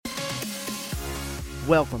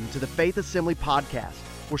Welcome to the Faith Assembly Podcast.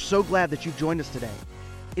 We're so glad that you've joined us today.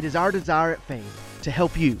 It is our desire at Faith to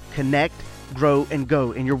help you connect, grow, and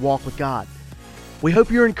go in your walk with God. We hope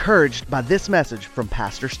you're encouraged by this message from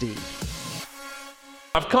Pastor Steve.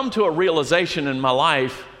 I've come to a realization in my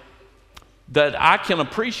life that I can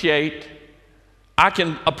appreciate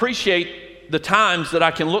the times that I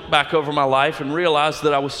can look back over my life and realize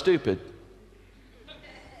that I was stupid.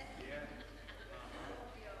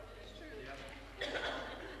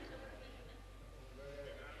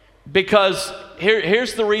 Because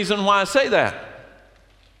here's the reason why I say that.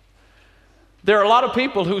 There are a lot of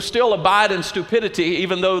people who still abide in stupidity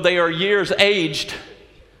even though they are years aged,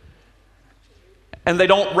 and they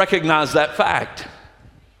don't recognize that fact.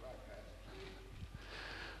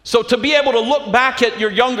 So to be able to look back at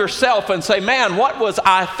your younger self and say, man, what was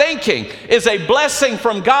I thinking, is a blessing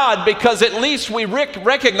from God, because at least we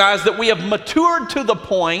recognize that we have matured to the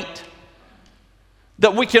point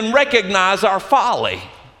that we can recognize our folly.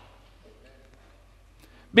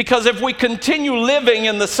 Because if we continue living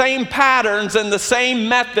in the same patterns and the same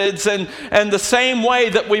methods and the same way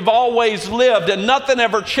that we've always lived, and nothing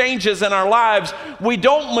ever changes in our lives, we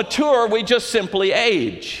don't mature, we just simply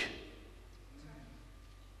age.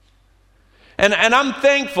 And I'm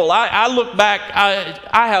thankful. I look back,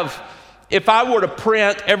 I have, if I were to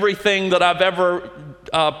print everything that I've ever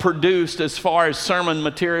produced as far as sermon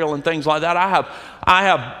material and things like that, I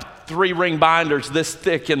have 3-ring binders this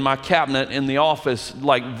thick in my cabinet in the office,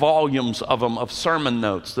 like volumes of them, of sermon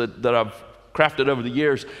notes that I've crafted over the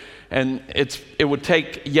years. And it would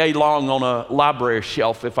take yay long on a library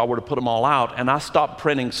shelf if I were to put them all out. And I stopped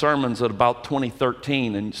printing sermons at about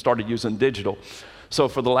 2013 and started using digital. So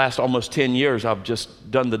for the last almost 10 years, I've just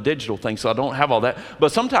done the digital thing, so I don't have all that.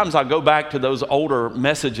 But sometimes I go back to those older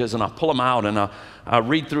messages and I pull them out and I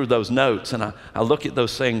read through those notes and I look at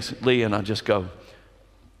those things, Lee, and I just go,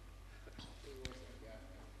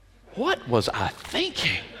 what was I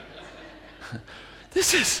thinking?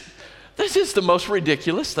 This is the most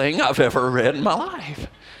ridiculous thing I've ever read in my life.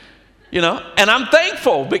 You know, and I'm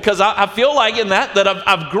thankful because I feel like in that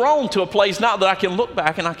I've grown to a place now that I can look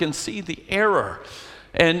back and I can see the error.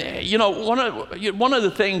 And you know, one of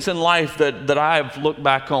the things in life that I've looked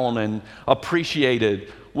back on and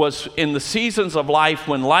appreciated was in the seasons of life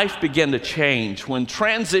when life began to change, when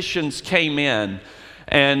transitions came in,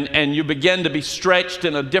 and you begin to be stretched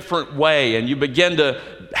in a different way, and you begin to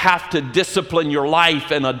have to discipline your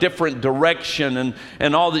life in a different direction,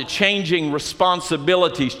 and all the changing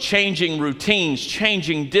responsibilities, changing routines,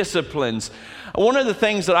 changing disciplines. One of the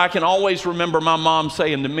things that I can always remember my mom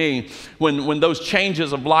saying to me when those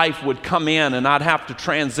changes of life would come in and I'd have to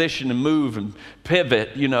transition and move and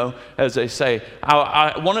pivot, you know, as they say,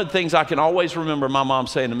 one of the things I can always remember my mom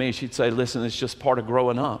saying to me, she'd say, listen, it's just part of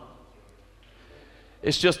growing up.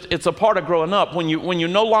 It's a part of growing up. When you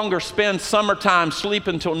no longer spend summertime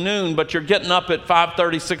sleeping till noon, but you're getting up at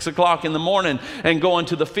 5:30, 6 o'clock in the morning and going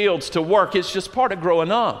to the fields to work, it's just part of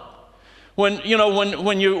growing up. When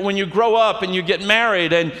you grow up and you get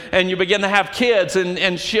married and you begin to have kids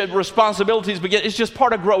and responsibilities begin, it's just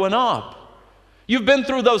part of growing up. You've been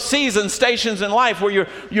through those stations in life where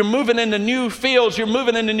you're moving into new fields, you're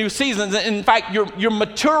moving into new seasons. In fact, you're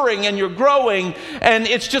maturing and you're growing, and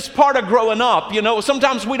it's just part of growing up. You know,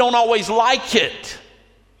 sometimes we don't always like it.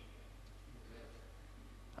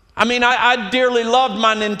 I mean, I dearly loved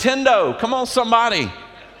my Nintendo. Come on, somebody.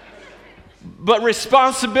 But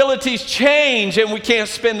responsibilities change, and we can't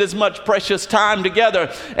spend as much precious time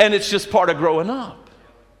together, and it's just part of growing up.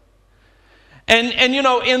 And you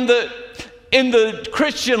know, in the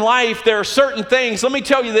Christian life, there are certain things. Let me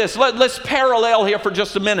tell you this. Let's parallel here for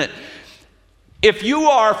just a minute. If you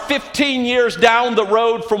are 15 years down the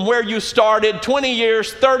road from where you started, 20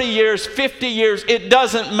 years, 30 years, 50 years, it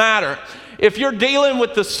doesn't matter. If you're dealing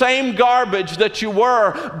with the same garbage that you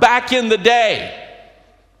were back in the day,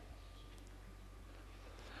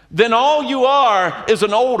 then all you are is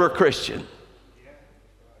an older Christian.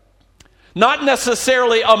 Not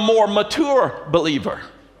necessarily a more mature believer.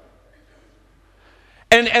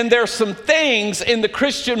 And there's some things in the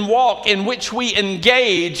Christian walk in which we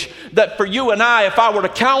engage that for you and I, if I were to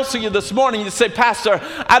counsel you this morning, you'd say, Pastor,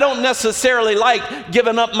 I don't necessarily like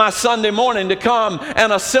giving up my Sunday morning to come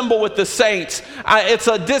and assemble with the saints. It's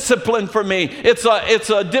a discipline for me. It's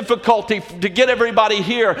a difficulty to get everybody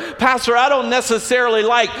here. Pastor, I don't necessarily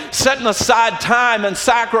like setting aside time and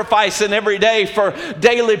sacrificing every day for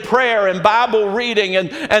daily prayer and Bible reading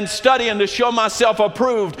and studying to show myself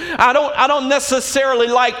approved. I don't necessarily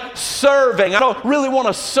like serving. I don't really want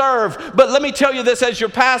to serve, but let me tell you this as your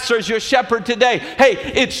pastor, as your shepherd today, hey,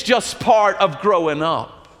 it's just part of growing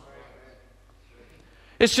up.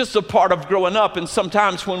 It's just a part of growing up. And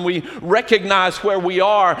sometimes when we recognize where we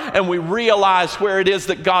are and we realize where it is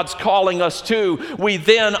that God's calling us to, we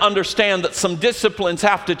then understand that some disciplines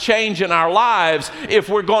have to change in our lives. If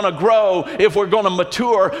we're going to grow, if we're going to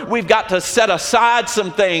mature, we've got to set aside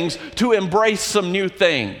some things to embrace some new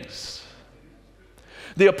things.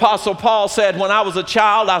 The Apostle Paul said, when I was a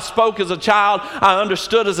child, I spoke as a child, I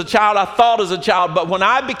understood as a child, I thought as a child, but when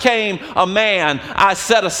I became a man, I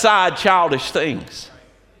set aside childish things.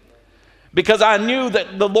 Because I knew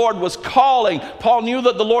that the Lord was calling. Paul knew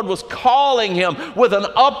that the Lord was calling him with an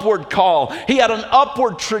upward call. He had an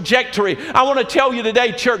upward trajectory. I want to tell you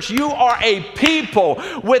today, church, you are a people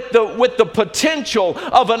with the potential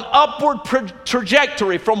of an upward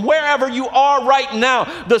trajectory. From wherever you are right now,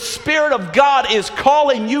 the Spirit of God is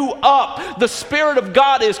calling you up. The Spirit of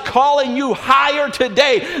God is calling you higher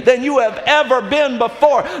today than you have ever been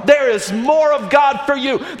before. There is more of God for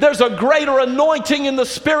you. There's a greater anointing in the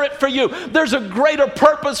Spirit for you. There's a greater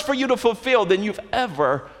purpose for you to fulfill than you've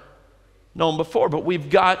ever known before. But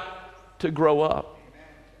we've got to grow up.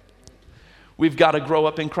 We've got to grow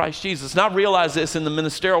up in Christ Jesus. And I realize this in the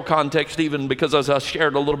ministerial context, even because as I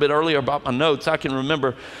shared a little bit earlier about my notes, I can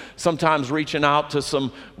remember sometimes reaching out to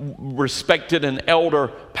some respected and elder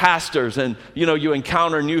pastors, and you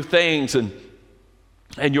encounter new things,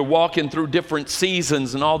 and you're walking through different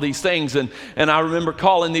seasons and all these things. And I remember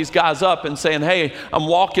calling these guys up and saying, hey, I'm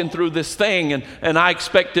walking through this thing. And I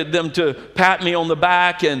expected them to pat me on the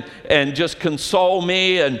back and just console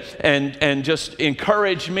me and just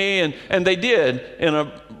encourage me. And they did in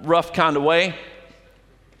a rough kind of way.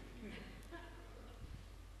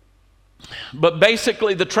 But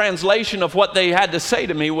basically the translation of what they had to say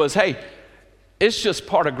to me was, hey, it's just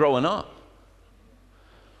part of growing up.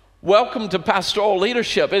 Welcome to pastoral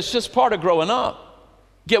leadership. It's just part of growing up.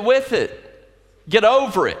 Get with it. Get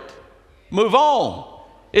over it. Move on.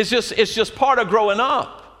 It's just part of growing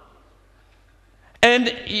up.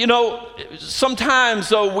 And sometimes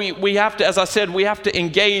though we have to, as I said, we have to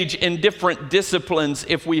engage in different disciplines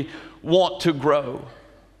if we want to grow.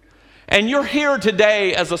 And you're here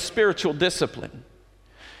today as a spiritual discipline.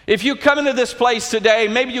 If you come into this place today,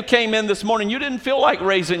 maybe you came in this morning, you didn't feel like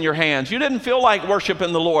raising your hands. You didn't feel like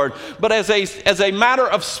worshiping the Lord. But as a matter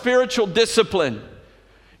of spiritual discipline,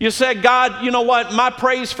 you said, God, you know what? My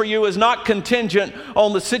praise for you is not contingent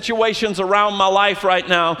on the situations around my life right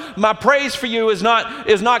now. My praise for you is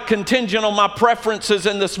not contingent on my preferences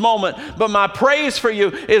in this moment. But my praise for you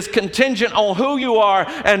is contingent on who you are.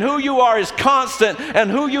 And who you are is constant. And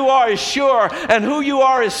who you are is sure. And who you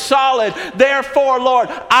are is solid. Therefore, Lord,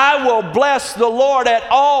 I will bless the Lord at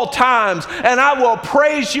all times. And I will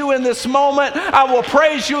praise you in this moment. I will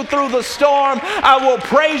praise you through the storm. I will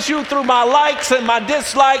praise you through my likes and my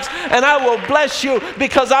dislikes. And I will bless you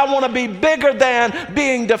because I want to be bigger than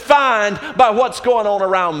being defined by what's going on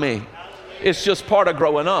around me. It's just part of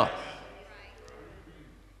growing up.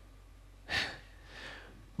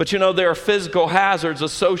 But there are physical hazards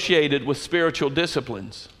associated with spiritual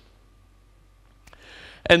disciplines.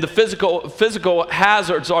 And the physical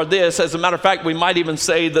hazards are this. As a matter of fact, we might even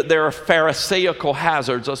say that there are pharisaical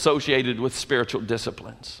hazards associated with spiritual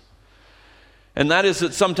disciplines. And that is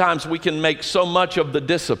that sometimes we can make so much of the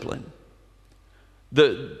discipline.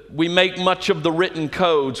 We make much of the written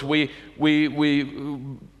codes. We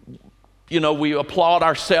applaud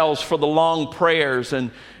ourselves for the long prayers.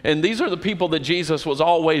 And these are the people that Jesus was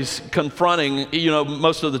always confronting,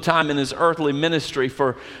 most of the time in his earthly ministry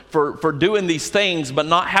for doing these things, but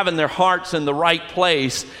not having their hearts in the right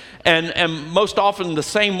place. And most often the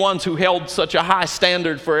same ones who held such a high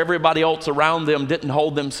standard for everybody else around them didn't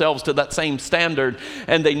hold themselves to that same standard.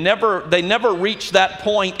 And they never reached that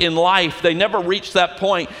point in life. They never reached that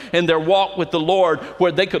point in their walk with the Lord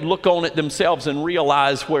where they could look on it themselves and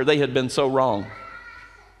realize where they had been so wrong.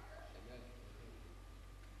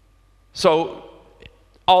 So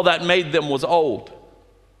all that made them was old,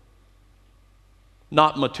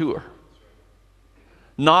 not mature.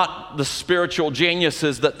 Not the spiritual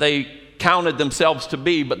geniuses that they counted themselves to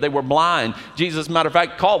be, but they were blind. Jesus, matter of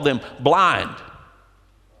fact, called them blind.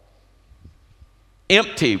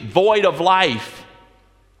 Empty, void of life,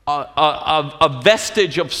 a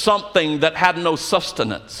vestige of something that had no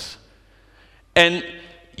sustenance. And,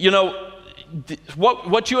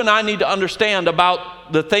 what you and I need to understand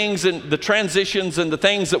about the things and the transitions and the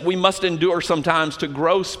things that we must endure sometimes to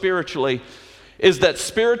grow spiritually is that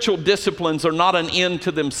spiritual disciplines are not an end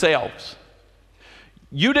to themselves.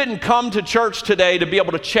 You didn't come to church today to be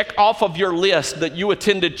able to check off of your list that you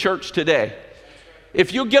attended church today.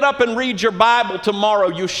 If you get up and read your Bible tomorrow,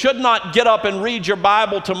 you should not get up and read your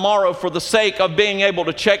Bible tomorrow for the sake of being able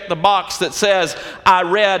to check the box that says, I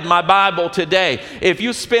read my Bible today. If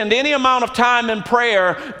you spend any amount of time in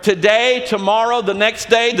prayer today, tomorrow, the next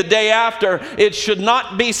day, the day after, it should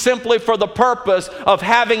not be simply for the purpose of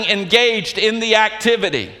having engaged in the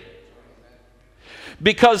activity.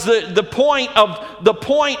 Because the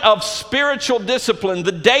point of spiritual discipline,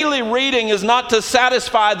 the daily reading, is not to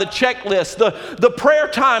satisfy the checklist. The prayer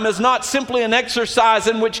time is not simply an exercise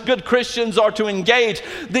in which good Christians are to engage.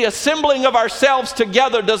 The assembling of ourselves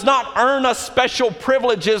together does not earn us special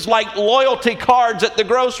privileges like loyalty cards at the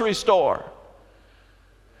grocery store.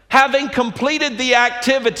 Having completed the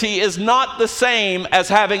activity is not the same as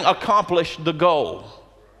having accomplished the goal.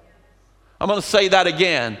 I'm going to say that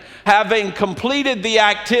again. Having completed the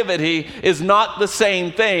activity is not the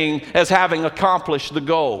same thing as having accomplished the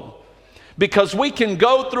goal. Because we can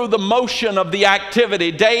go through the motion of the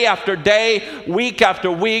activity day after day, week after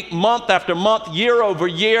week, month after month, year over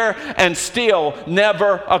year, and still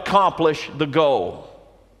never accomplish the goal.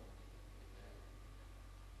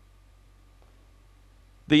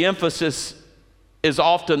 The emphasis is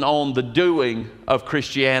often on the doing of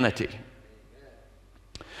Christianity.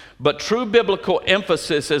 But true biblical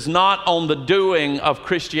emphasis is not on the doing of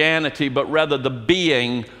Christianity, but rather the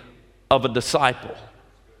being of a disciple.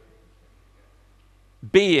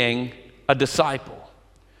 Being a disciple.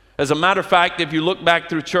 As a matter of fact, if you look back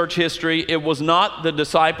through church history, it was not the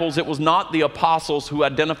disciples, it was not the apostles who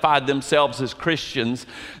identified themselves as Christians.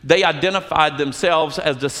 They identified themselves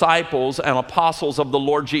as disciples and apostles of the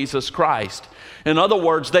Lord Jesus Christ. In other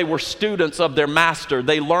words, they were students of their master.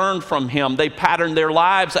 They learned from him. They patterned their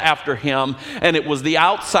lives after him. And it was the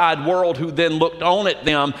outside world who then looked on at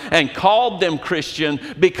them and called them Christian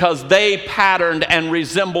because they patterned and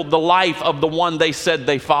resembled the life of the one they said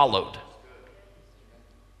they followed.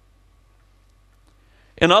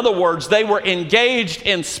 In other words, they were engaged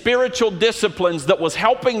in spiritual disciplines that was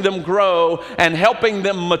helping them grow and helping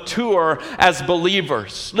them mature as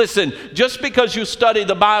believers. Listen, just because you study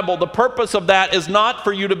the Bible, the purpose of that is not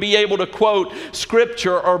for you to be able to quote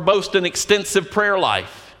scripture or boast an extensive prayer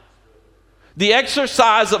life. The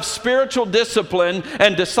exercise of spiritual discipline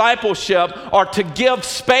and discipleship are to give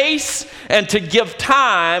space and to give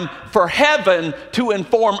time for heaven to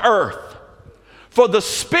inform earth. For the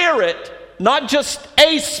Spirit, not just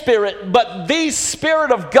a spirit, but the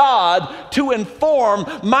Spirit of God to inform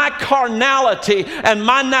my carnality and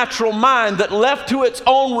my natural mind that left to its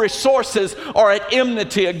own resources are at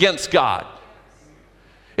enmity against God.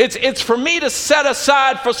 It's for me to set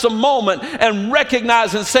aside for some moment and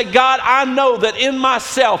recognize and say, God, I know that in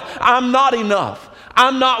myself I'm not enough.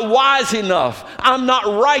 I'm not wise enough. I'm not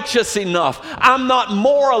righteous enough. I'm not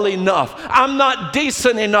moral enough. I'm not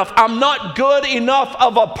decent enough. I'm not good enough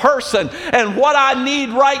of a person. And what I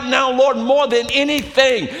need right now, Lord, more than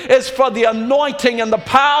anything is for the anointing and the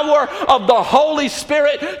power of the Holy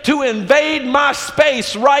Spirit to invade my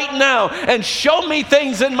space right now and show me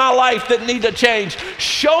things in my life that need to change.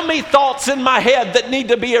 Show me thoughts in my head that need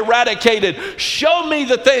to be eradicated. Show me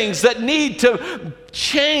the things that need to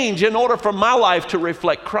change in order for my life to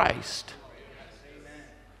reflect Christ.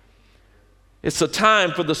 It's a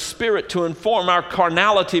time for the Spirit to inform our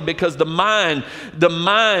carnality because the mind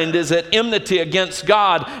is at enmity against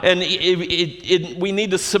God, and we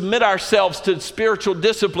need to submit ourselves to spiritual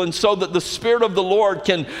discipline so that the Spirit of the Lord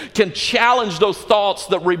can challenge those thoughts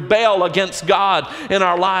that rebel against God in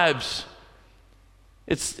our lives.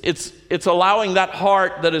 It's allowing that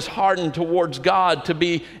heart that is hardened towards God to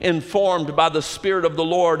be informed by the Spirit of the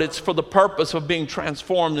Lord. It's for the purpose of being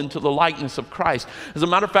transformed into the likeness of Christ. As a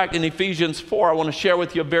matter of fact, in Ephesians 4, I want to share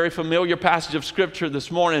with you a very familiar passage of Scripture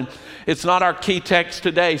this morning. It's not our key text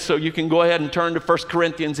today, so you can go ahead and turn to 1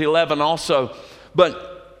 Corinthians 11 also.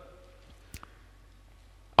 But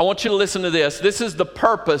I want you to listen to this. This is the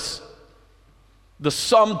purpose, the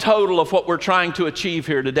sum total of what we're trying to achieve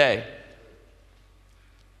here today.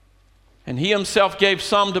 And he himself gave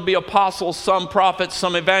some to be apostles, some prophets,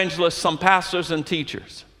 some evangelists, some pastors and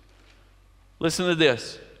teachers. Listen to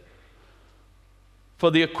this.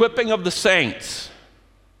 For the equipping of the saints.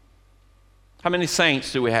 How many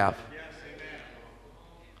saints do we have? Yes, amen.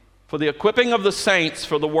 For the equipping of the saints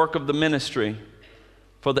for the work of the ministry,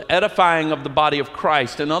 for the edifying of the body of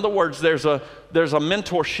Christ. In other words, there's a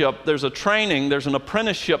mentorship, there's a training, there's an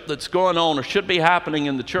apprenticeship that's going on or should be happening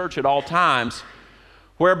in the church at all times,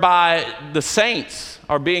 whereby the saints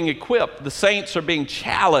are being equipped, the saints are being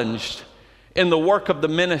challenged in the work of the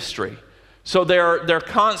ministry So there are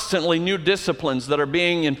constantly new disciplines that are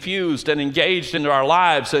being infused and engaged into our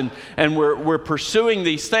lives, and we're pursuing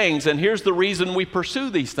these things. And here's the reason we pursue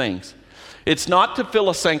these things. It's not to fill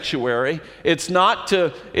a sanctuary. It's not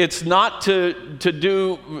to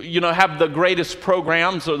do, have the greatest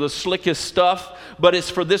programs or the slickest stuff, but it's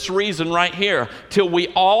for this reason right here. Till we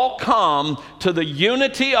all come to the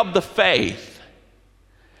unity of the faith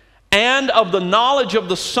and of the knowledge of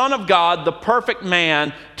the Son of God, the perfect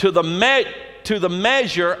man, to the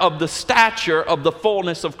measure of the stature of the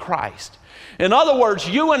fullness of Christ. In other words,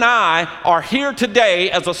 you and I are here today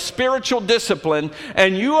as a spiritual discipline,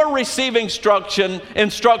 and you are receiving instruction,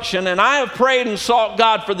 and I have prayed and sought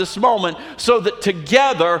God for this moment so that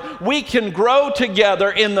together we can grow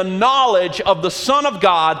together in the knowledge of the Son of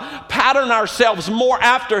God, pattern ourselves more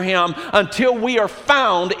after Him until we are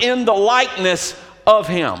found in the likeness of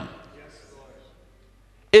Him.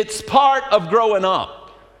 It's part of growing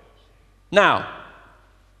up. Now,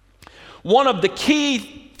 one of the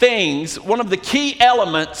key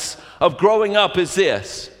elements of growing up is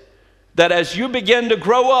this, that as you begin to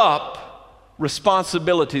grow up,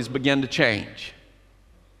 responsibilities begin to change.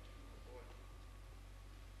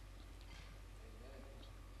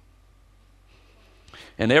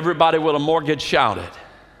 And everybody with a mortgage shouted.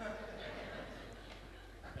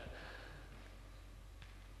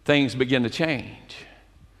 Things begin to change.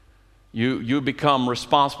 You become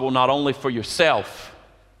responsible not only for yourself,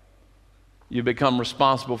 you become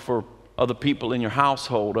responsible for other people in your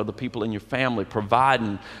household, other people in your family,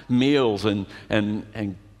 providing meals and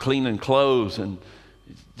cleaning clothes. And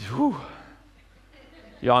whew.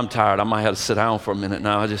 Y'all, I'm tired. I might have to sit down for a minute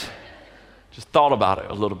now. I just thought about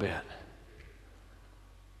it a little bit.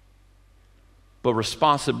 But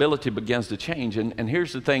responsibility begins to change. And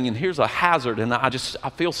here's the thing, and here's a hazard, and I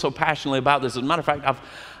feel so passionately about this. As a matter of fact,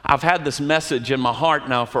 I've had this message in my heart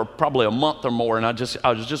now for probably a month or more, and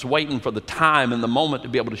I was just waiting for the time and the moment to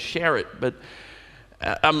be able to share it. But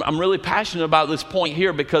I'm really passionate about this point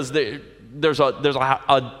here because there's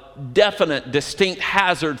a definite, distinct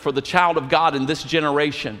hazard for the child of God in this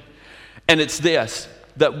generation. And it's this,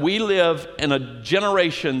 that we live in a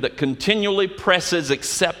generation that continually presses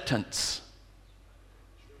acceptance.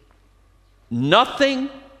 Nothing,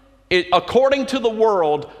 according to the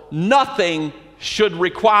world, nothing should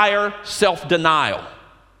require self-denial.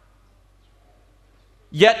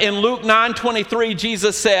 Yet in Luke 9:23,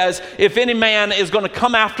 Jesus says, if any man is going to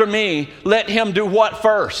come after me, let him do what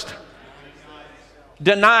first?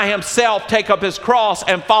 Deny himself, take up his cross,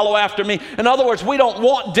 and follow after me. In other words, we don't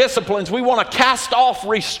want disciplines. We want to cast off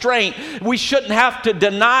restraint. We shouldn't have to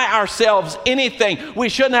deny ourselves anything. We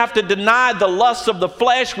shouldn't have to deny the lusts of the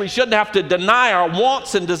flesh. We shouldn't have to deny our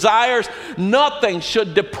wants and desires. Nothing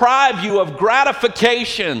should deprive you of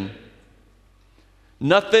gratification.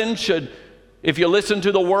 Nothing should, if you listen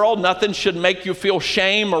to the world, nothing should make you feel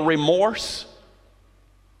shame or remorse.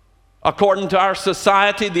 According to our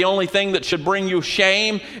society, the only thing that should bring you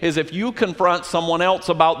shame is if you confront someone else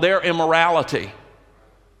about their immorality.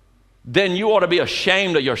 Then you ought to be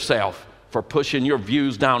ashamed of yourself for pushing your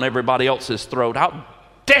views down everybody else's throat. How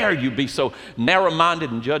dare you be so narrow-minded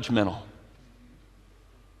and judgmental?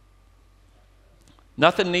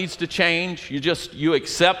 Nothing needs to change. You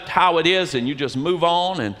accept how it is and you just move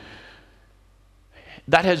on, and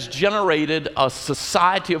that has generated a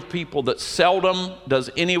society of people that seldom does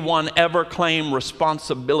anyone ever claim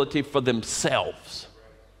responsibility for themselves.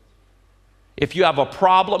 If you have a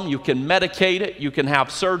problem, you can medicate it, you can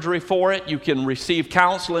have surgery for it, you can receive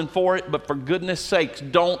counseling for it, but for goodness sakes,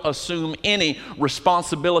 don't assume any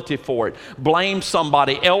responsibility for it. Blame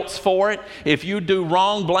somebody else for it. If you do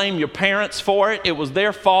wrong, blame your parents for it. It was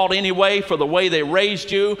their fault anyway for the way they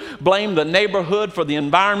raised you. Blame the neighborhood for the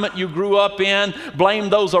environment you grew up in.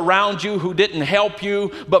 Blame those around you who didn't help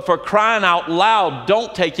you. But for crying out loud,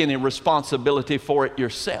 don't take any responsibility for it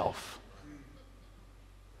yourself.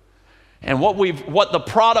 And what the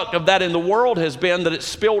product of that in the world has been that it's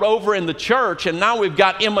spilled over in the church, and now we've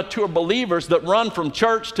got immature believers that run from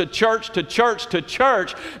church to church to church to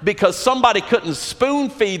church because somebody couldn't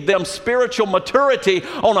spoon feed them spiritual maturity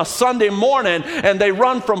on a Sunday morning, and they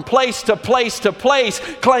run from place to place to place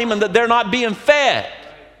claiming that they're not being fed.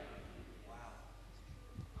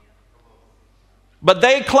 But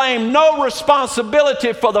they claim no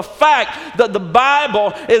responsibility for the fact that the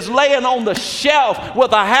Bible is laying on the shelf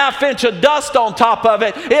with a half-inch of dust on top of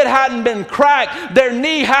it. It hadn't been cracked. Their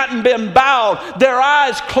knee hadn't been bowed. Their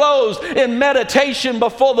eyes closed in meditation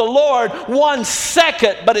before the Lord 1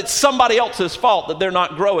 second, but it's somebody else's fault that they're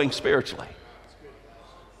not growing spiritually.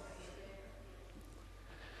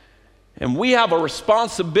 And we have a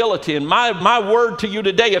responsibility. And my word to you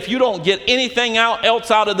today, if you don't get anything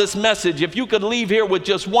else out of this message, if you could leave here with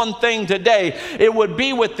just one thing today, it would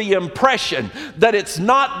be with the impression that it's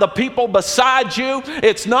not the people beside you,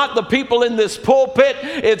 it's not the people in this pulpit,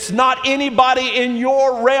 it's not anybody in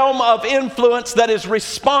your realm of influence that is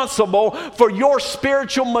responsible for your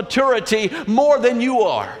spiritual maturity more than you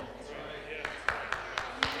are.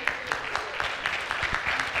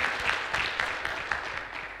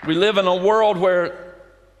 We live in a world where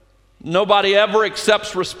nobody ever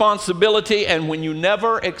accepts responsibility, and when you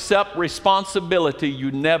never accept responsibility, you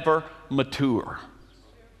never mature.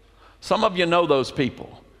 Some of you know those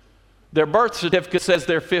people. Their birth certificate says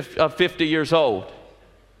they're 50 years old.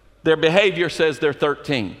 Their behavior says they're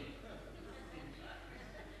 13.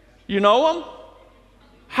 You know them?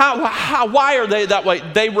 Why are they that way?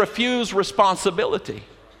 They refuse responsibility.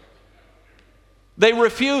 They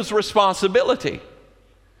refuse responsibility.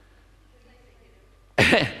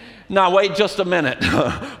 Now, wait just a minute.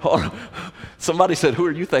 Somebody said, who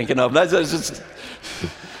are you thinking of? Just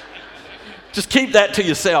keep that to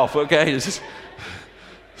yourself, okay? Just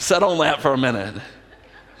sit on that for a minute.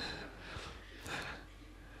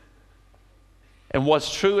 And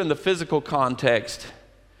what's true in the physical context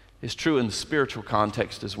is true in the spiritual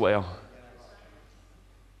context as well.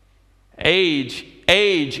 Age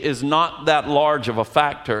is not that large of a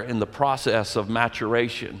factor in the process of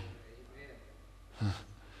maturation.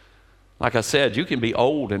 Like I said, you can be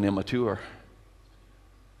old and immature,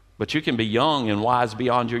 but you can be young and wise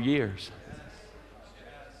beyond your years.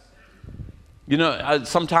 You know,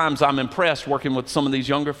 sometimes I'm impressed working with some of these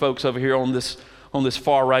younger folks over here on this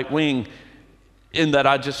far right wing, in that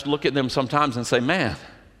I just look at them sometimes and say, man,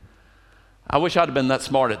 I wish I'd have been that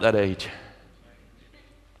smart at that age.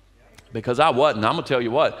 Because I wasn't. I'm going to tell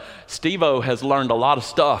you what, Steve-O has learned a lot of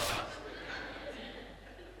stuff.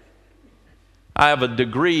 I have a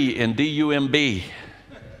degree in DUMB,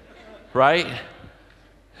 right?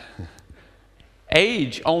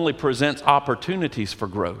 Age only presents opportunities for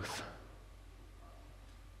growth.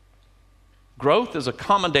 Growth is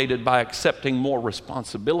accommodated by accepting more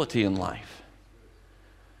responsibility in life.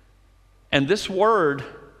 And this word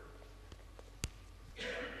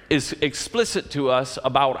is explicit to us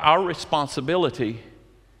about our responsibility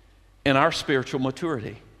in our spiritual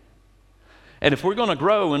maturity. And if we're going to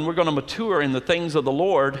grow and we're going to mature in the things of the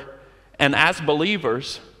Lord and as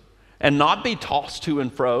believers and not be tossed to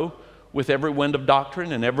and fro with every wind of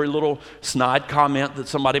doctrine and every little snide comment that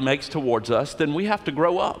somebody makes towards us, then we have to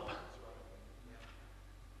grow up.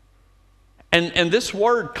 And this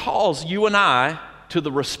word calls you and I to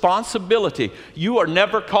the responsibility. You are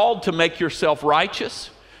never called to make yourself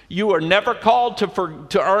righteous. You are never called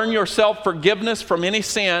to earn yourself forgiveness from any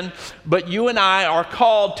sin, but you and I are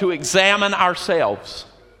called to examine ourselves,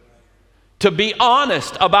 to be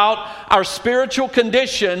honest about our spiritual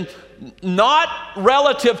condition, not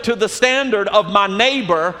relative to the standard of my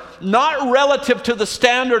neighbor, not relative to the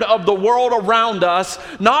standard of the world around us,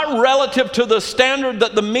 not relative to the standard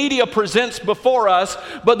that the media presents before us,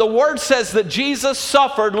 but the Word says that Jesus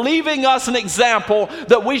suffered, leaving us an example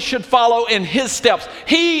that we should follow in His steps.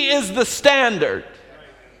 He is the standard.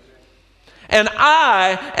 And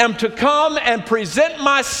I am to come and present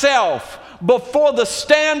myself before the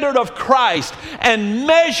standard of Christ and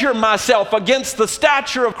measure myself against the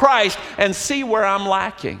stature of Christ and see where I'm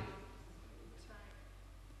lacking.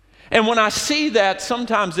 And when I see that,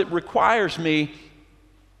 sometimes it requires me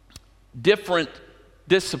different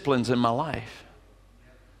disciplines in my life.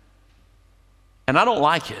 And I don't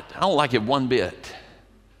like it. I don't like it one bit.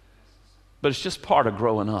 But it's just part of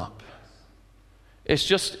growing up. It's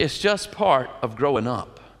just part of growing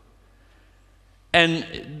up.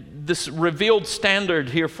 And this revealed standard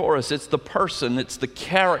here for us, it's the person, it's the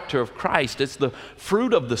character of Christ, it's the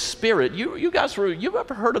fruit of the Spirit. You guys, you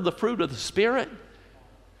ever heard of the fruit of the Spirit?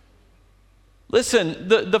 Listen,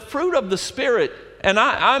 the fruit of the Spirit, and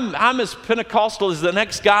I'm as Pentecostal as the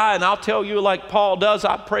next guy, and I'll tell you like Paul does,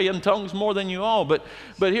 I pray in tongues more than you all. But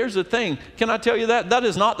here's the thing, can I tell you that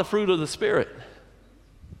is not the fruit of the Spirit.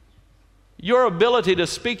 Your ability to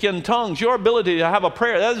speak in tongues, your ability to have a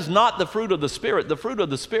prayer, that is not the fruit of the Spirit. The fruit of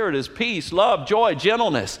the Spirit is peace, love, joy,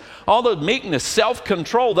 gentleness, all the meekness,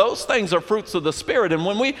 self-control. Those things are fruits of the Spirit. And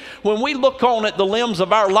when we look on at the limbs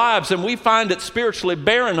of our lives and we find it spiritually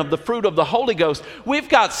barren of the fruit of the Holy Ghost, we've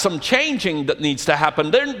got some changing that needs to happen.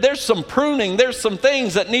 There's some pruning. There's some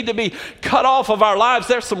things that need to be cut off of our lives.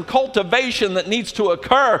 There's some cultivation that needs to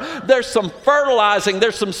occur. There's some fertilizing.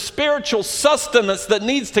 There's some spiritual sustenance that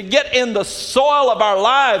needs to get in the soil of our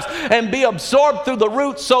lives and be absorbed through the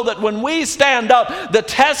roots, so that when we stand up, the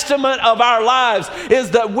testament of our lives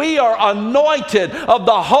is that we are anointed of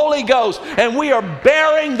the Holy Ghost and we are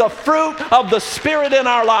bearing the fruit of the Spirit in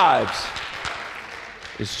our lives.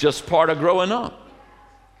 It's just part of growing up.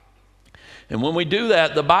 And when we do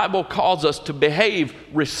that, the Bible calls us to behave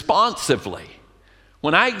responsively.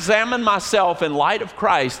 When I examine myself in light of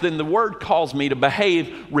Christ, then the Word calls me to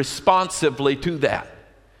behave responsively to that.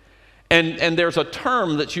 And there's a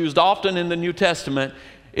term that's used often in the New Testament.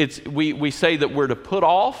 We say that we're to put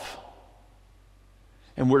off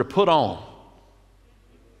and we're to put on.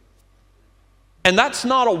 And that's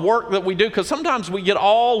not a work that we do, because sometimes we get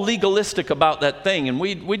all legalistic about that thing, and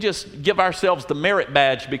we just give ourselves the merit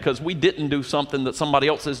badge because we didn't do something that somebody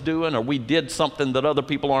else is doing, or we did something that other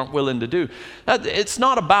people aren't willing to do. It's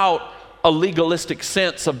not about a legalistic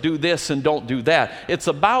sense of do this and don't do that. It's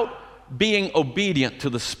about being obedient to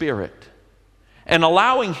the Spirit and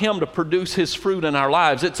allowing Him to produce His fruit in our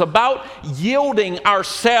lives. It's about yielding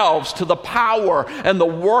ourselves to the power and the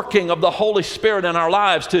working of the Holy Spirit in our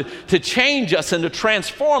lives to change us and to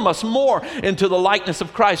transform us more into the likeness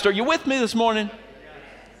of Christ. Are you with me this morning?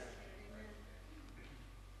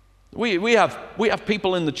 We have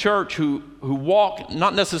people in the church who walk,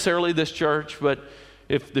 not necessarily this church, but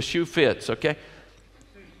if the shoe fits, okay?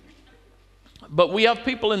 But we have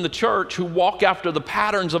people in the church who walk after the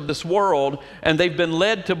patterns of this world, and they've been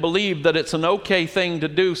led to believe that it's an okay thing to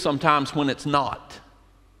do sometimes when it's not.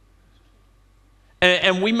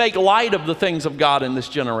 And we make light of the things of God in this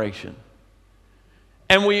generation.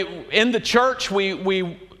 And in the church,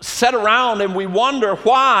 we sit around and we wonder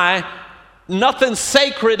why nothing's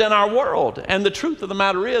sacred in our world. And the truth of the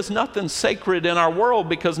matter is, nothing's sacred in our world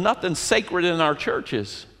because nothing's sacred in our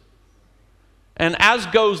churches. And as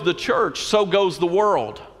goes the church, so goes the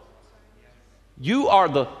world. You are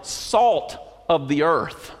the salt of the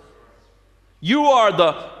earth. You are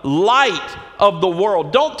the light of the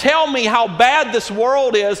world. Don't tell me how bad this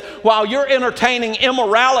world is while you're entertaining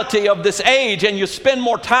immorality of this age, and you spend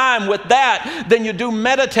more time with that than you do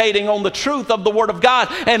meditating on the truth of the Word of God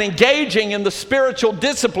and engaging in the spiritual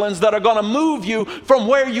disciplines that are going to move you from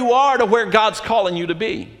where you are to where God's calling you to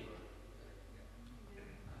be.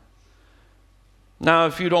 Now,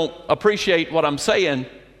 if you don't appreciate what I'm saying,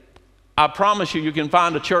 I promise you can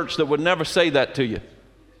find a church that would never say that to you.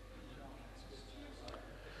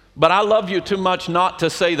 But I love you too much not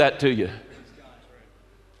to say that to you.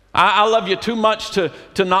 I love you too much to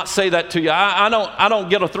not say that to you. I don't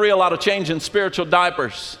get a thrill out of changing spiritual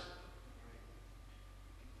diapers.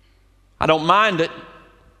 I don't mind it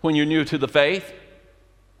when you're new to the faith.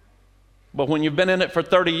 But when you've been in it for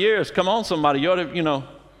 30 years, come on, somebody, you ought to,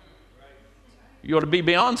 you ought to be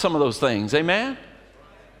beyond some of those things. Amen?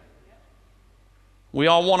 We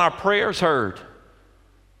all want our prayers heard.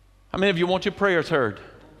 How many of you want your prayers heard?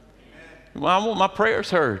 Well, I want my prayers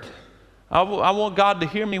heard. I want God to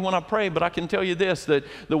hear me when I pray, but I can tell you this, that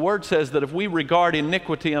the Word says that if we regard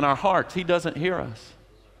iniquity in our hearts, He doesn't hear us.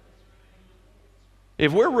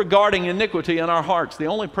 If we're regarding iniquity in our hearts, the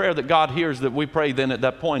only prayer that God hears that we pray then at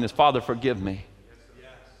that point is, Father, forgive me.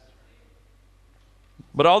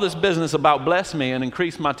 But all this business about bless me and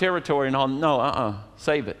increase my territory and all, no,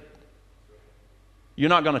 save it. You're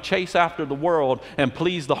not going to chase after the world and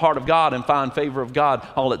please the heart of God and find favor of God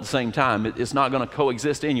all at the same time. It's not going to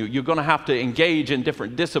coexist in you. You're going to have to engage in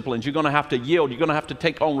different disciplines. You're going to have to yield. You're going to have to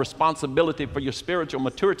take on responsibility for your spiritual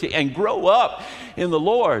maturity and grow up in the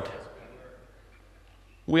Lord.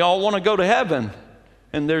 We all want to go to heaven,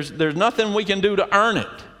 and there's nothing we can do to earn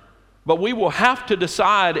it. But we will have to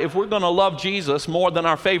decide if we're going to love Jesus more than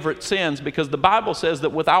our favorite sins, because the Bible says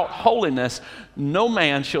that without holiness, no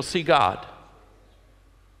man shall see God.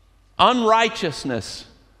 Unrighteousness,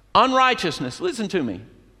 listen to me.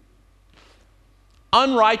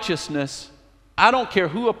 Unrighteousness, I don't care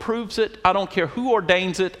who approves it, I don't care who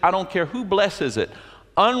ordains it, I don't care who blesses it.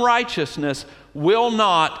 Unrighteousness will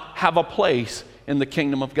not have a place in the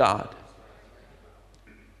kingdom of God.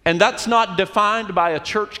 And that's not defined by a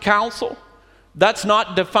church council. That's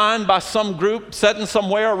not defined by some group sitting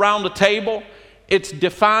somewhere around a table. It's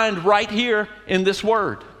defined right here in this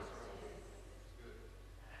Word.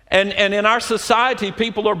 And in our society,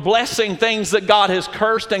 people are blessing things that God has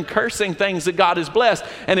cursed and cursing things that God has blessed.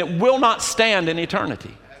 And it will not stand in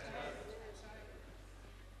eternity.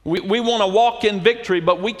 We want to walk in victory,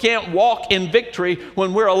 but we can't walk in victory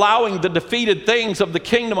when we're allowing the defeated things of the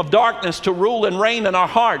kingdom of darkness to rule and reign in our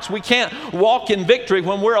hearts. We can't walk in victory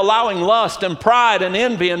when we're allowing lust and pride and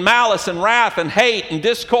envy and malice and wrath and hate and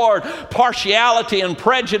discord, partiality and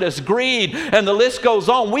prejudice, greed, and the list goes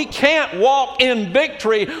on. We can't walk in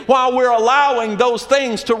victory while we're allowing those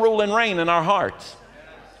things to rule and reign in our hearts.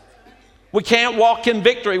 We can't walk in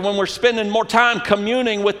victory when we're spending more time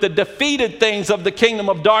communing with the defeated things of the kingdom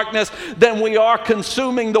of darkness than we are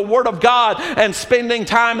consuming the Word of God and spending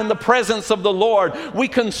time in the presence of the Lord. We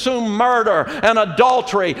consume murder and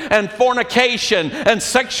adultery and fornication and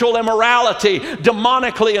sexual immorality,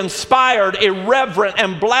 demonically inspired, irreverent,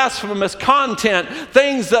 and blasphemous content,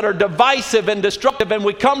 things that are divisive and destructive. And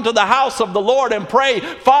we come to the house of the Lord and pray,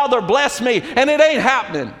 Father, bless me, and it ain't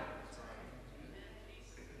happening.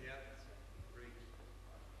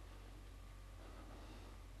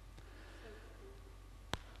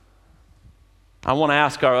 I want to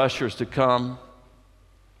ask our ushers to come,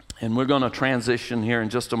 and we're going to transition here in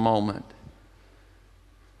just a moment.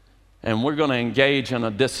 And we're going to engage in a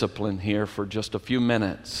discipline here for just a few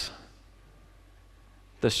minutes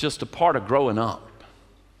that's just a part of growing up.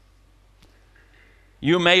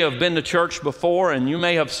 You may have been to church before, and you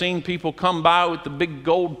may have seen people come by with the big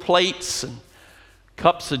gold plates and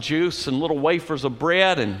cups of juice and little wafers of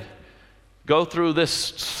bread and go through this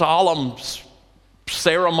solemn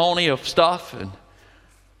ceremony of stuff and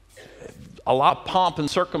a lot of pomp and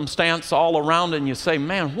circumstance all around, and you say,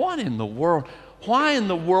 man, what in the world? Why in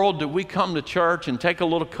the world do we come to church and take a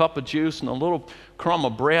little cup of juice and a little crumb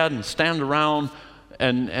of bread and stand around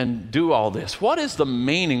and do all this? What is the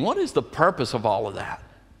meaning? What is the purpose of all of that?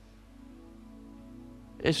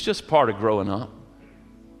 It's just part of growing up.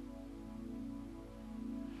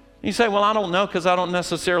 You say, well, I don't know because I don't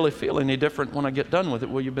necessarily feel any different when I get done with it.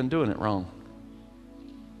 Well, you've been doing it wrong.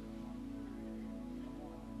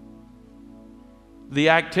 The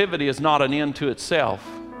activity is not an end to itself.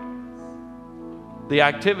 The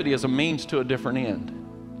activity is a means to a different end.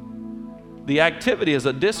 The activity is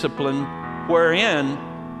a discipline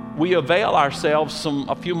wherein we avail ourselves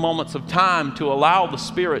a few moments of time to allow the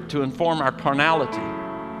Spirit to inform our carnality.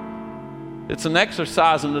 It's an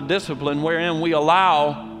exercise and a discipline wherein we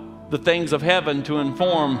allow the things of heaven to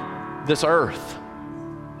inform this earth.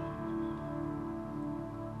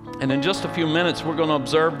 And in just a few minutes, we're going to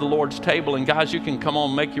observe the Lord's table. And guys, you can come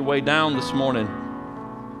on, make your way down this morning.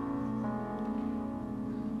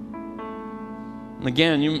 And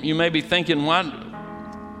again, you may be thinking,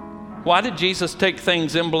 why did Jesus take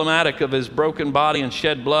things emblematic of his broken body and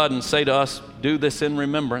shed blood and say to us, do this in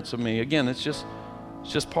remembrance of me? Again, it's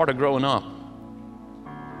just part of growing up.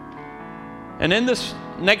 And in this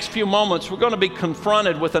next few moments, we're going to be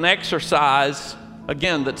confronted with an exercise,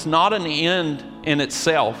 again, that's not an end in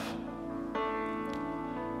itself.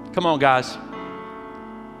 Come on, guys.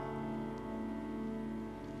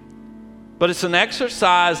 But it's an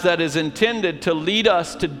exercise that is intended to lead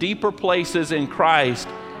us to deeper places in Christ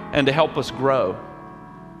and to help us grow.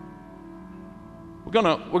 We're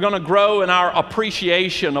going to grow in our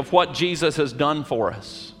appreciation of what Jesus has done for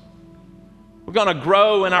us. We're going to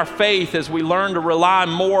grow in our faith as we learn to rely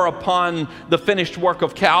more upon the finished work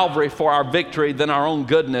of Calvary for our victory than our own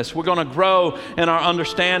goodness. We're going to grow in our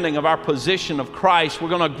understanding of our position of Christ. We're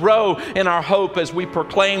going to grow in our hope as we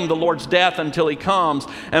proclaim the Lord's death until He comes.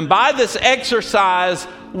 And by this exercise,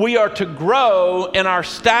 we are to grow in our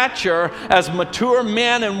stature as mature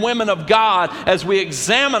men and women of God as we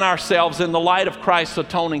examine ourselves in the light of Christ's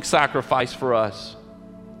atoning sacrifice for us.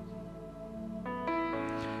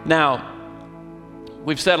 Now,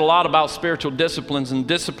 we've said a lot about spiritual disciplines, and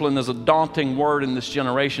discipline is a daunting word in this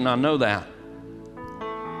generation. I know that.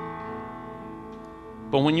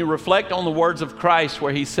 But when you reflect on the words of Christ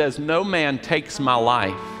where He says, no man takes my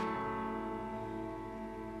life,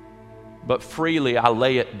 but freely I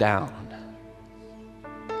lay it down.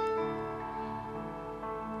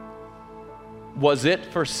 Was it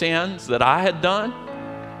for sins that I had done?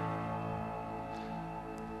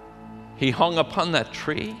 He hung upon that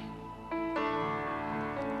tree.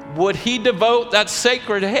 Would He devote that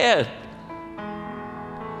sacred head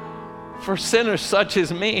for sinners such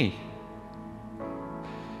as me?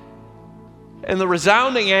 And the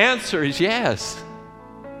resounding answer is yes.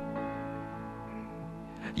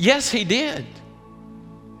 Yes, He did.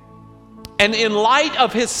 And in light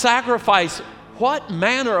of His sacrifice, what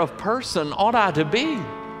manner of person ought I to be?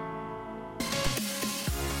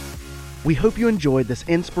 We hope you enjoyed this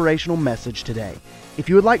inspirational message today. If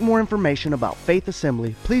you would like more information about Faith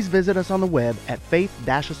Assembly, please visit us on the web at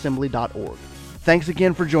faith-assembly.org. Thanks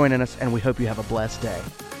again for joining us, and we hope you have a blessed day.